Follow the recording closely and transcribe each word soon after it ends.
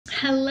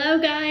Hello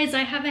guys,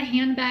 I have a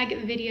handbag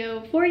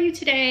video for you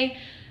today.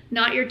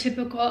 Not your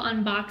typical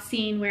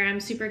unboxing where I'm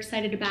super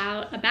excited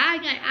about a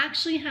bag. I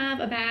actually have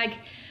a bag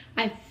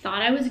I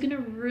thought I was gonna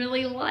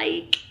really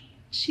like.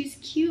 She's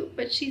cute,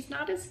 but she's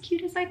not as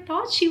cute as I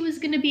thought she was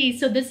gonna be.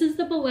 So this is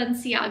the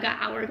Balenciaga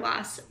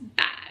Hourglass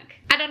bag.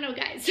 I don't know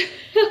guys,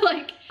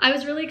 like I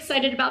was really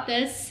excited about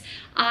this.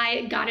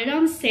 I got it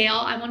on sale.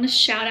 I want to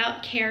shout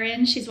out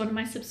Karen. She's one of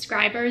my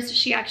subscribers.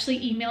 She actually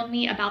emailed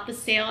me about the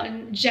sale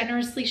and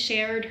generously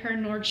shared her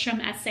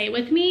Nordstrom essay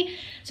with me.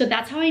 So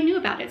that's how I knew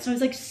about it. So I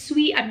was like,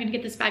 sweet, I'm gonna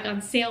get this bag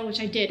on sale, which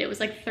I did. It was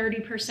like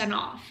 30%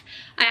 off.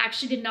 I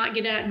actually did not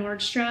get it at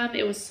Nordstrom.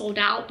 It was sold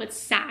out, but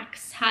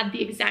Saks had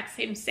the exact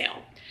same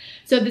sale.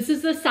 So this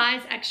is the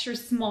size extra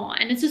small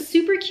and it's a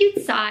super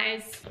cute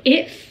size.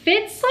 It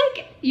fits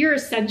like your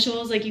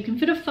essentials. Like you can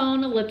fit a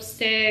phone, a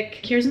lipstick.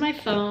 Here's my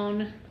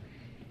phone.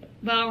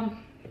 Well,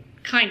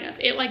 kind of.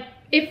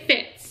 It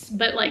fits,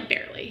 but like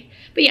barely.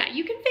 But yeah,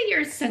 you can fit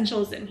your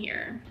essentials in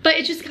here. But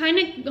it's just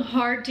kind of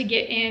hard to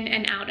get in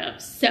and out of.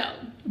 So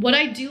what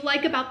I do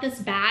like about this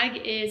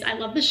bag is I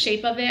love the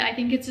shape of it. I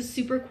think it's a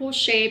super cool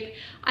shape.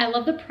 I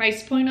love the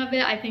price point of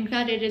it. I think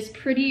that it is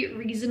pretty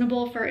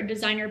reasonable for a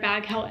designer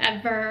bag.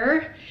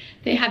 However,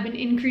 they have been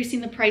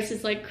increasing the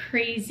prices like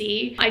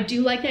crazy. I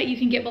do like that you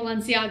can get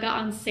Balenciaga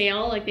on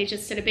sale. Like they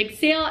just did a big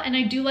sale. And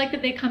I do like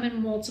that they come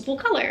in multiple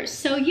colors.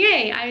 So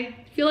yay, I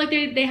feel like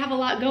they have a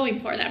lot going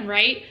for them,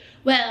 right?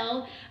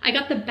 Well, I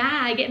got the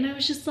bag and I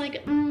was just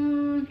like,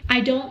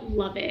 I don't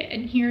love it.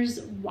 And here's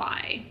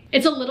why.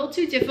 It's a little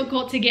too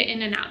difficult to get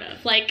in and out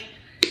of. Like,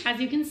 as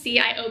you can see,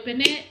 I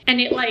open it and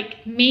it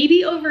like,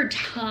 maybe over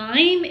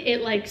time,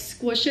 it like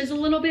squishes a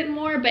little bit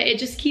more, but it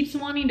just keeps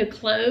wanting to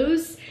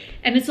close.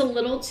 And it's a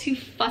little too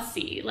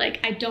fussy.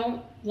 Like, I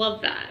don't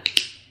love that.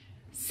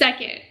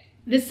 Second,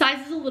 this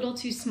size is a little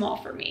too small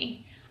for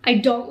me. I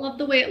don't love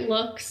the way it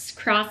looks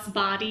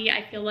crossbody.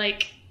 I feel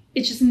like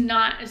it's just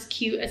not as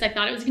cute as I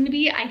thought it was gonna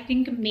be. I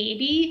think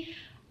maybe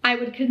I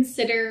would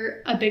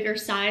consider a bigger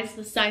size.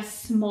 The size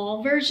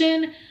small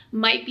version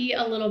might be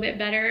a little bit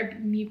better.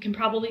 You can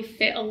probably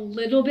fit a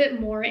little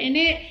bit more in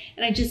it.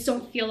 And I just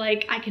don't feel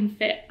like I can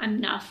fit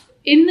enough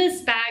in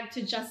this bag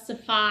to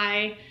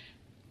justify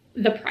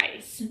the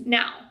price.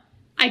 Now,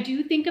 I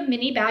do think a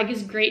mini bag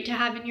is great to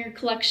have in your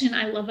collection.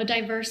 I love a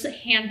diverse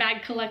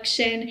handbag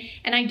collection.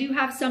 And I do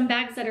have some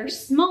bags that are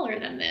smaller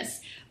than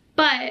this.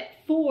 But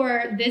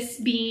for this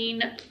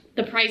being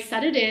the price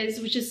that it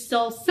is, which is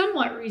still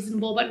somewhat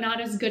reasonable, but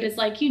not as good as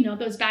like, you know,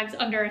 those bags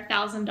under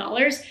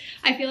 $1,000,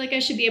 I feel like I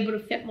should be able to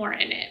fit more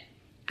in it.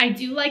 I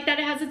do like that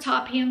it has a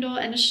top handle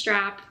and a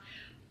strap,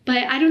 but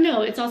I don't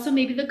know. It's also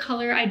maybe the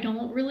color. I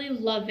don't really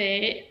love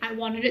it. I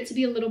wanted it to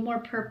be a little more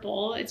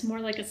purple. It's more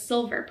like a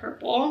silver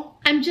purple.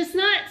 I'm just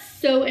not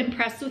so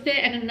impressed with it.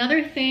 And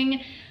another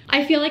thing,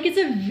 I feel like it's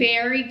a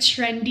very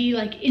trendy,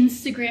 like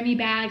Instagram-y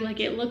bag. Like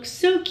it looks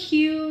so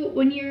cute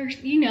when you're,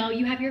 you know,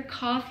 you have your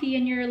coffee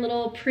and your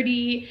little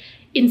pretty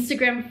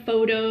Instagram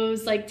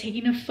photos, like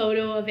taking a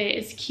photo of it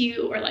is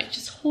cute, or like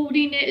just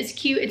holding it is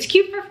cute. It's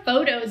cute for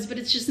photos, but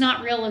it's just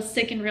not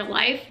realistic in real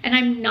life. And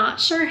I'm not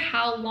sure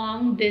how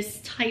long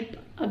this type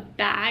of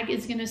bag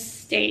is gonna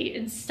stay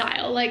in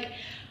style. Like,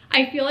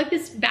 I feel like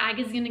this bag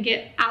is gonna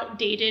get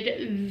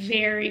outdated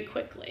very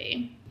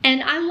quickly.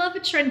 And I love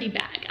a trendy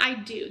bag, I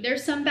do.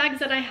 There's some bags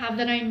that I have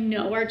that I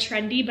know are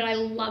trendy, but I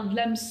love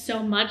them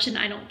so much and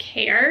I don't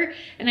care.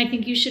 And I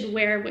think you should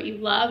wear what you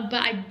love,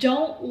 but I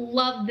don't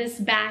love this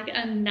bag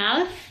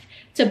enough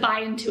to buy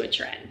into a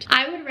trend.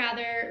 I would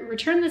rather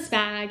return this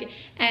bag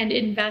and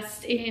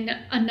invest in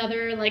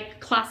another like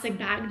classic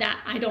bag that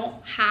I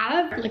don't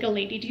have, like a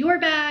Lady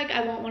Dior bag.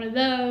 I want one of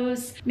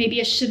those. Maybe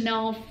a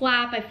Chanel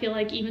flap. I feel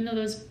like even though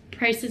those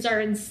prices are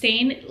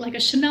insane, like a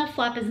Chanel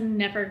flap is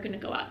never gonna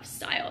go out of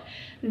style.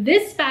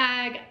 This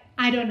bag,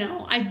 I don't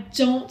know. I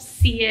don't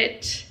see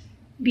it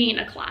being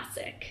a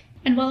classic.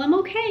 And while I'm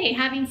okay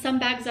having some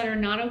bags that are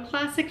not a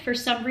classic, for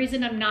some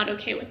reason I'm not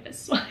okay with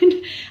this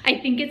one. I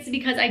think it's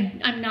because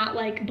I'm not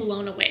like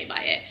blown away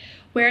by it.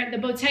 Where the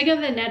Bottega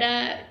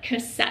Veneta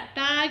cassette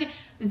bag,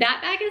 that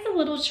bag is a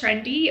little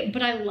trendy,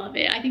 but I love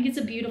it. I think it's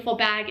a beautiful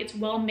bag. It's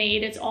well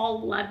made. It's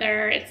all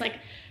leather. It's like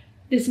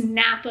this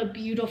Napa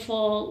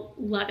beautiful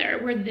leather,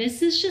 where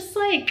this is just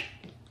like,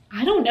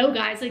 I don't know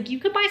guys, like you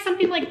could buy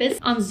something like this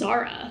on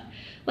Zara.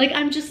 Like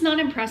I'm just not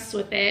impressed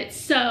with it.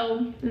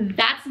 So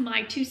that's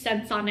my 2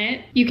 cents on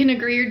it. You can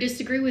agree or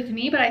disagree with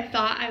me, but I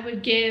thought I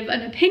would give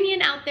an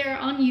opinion out there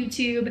on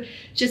YouTube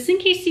just in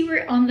case you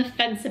were on the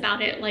fence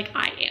about it like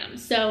I am.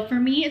 So for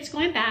me, it's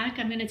going back.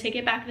 I'm gonna take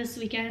it back this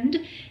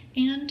weekend.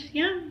 And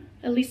yeah,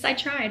 at least I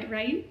tried,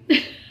 right?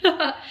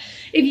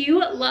 If you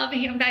love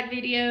handbag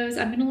videos,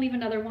 I'm gonna leave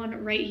another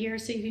one right here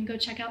so you can go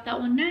check out that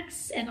one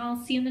next, and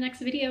I'll see you in the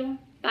next video.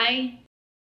 Bye.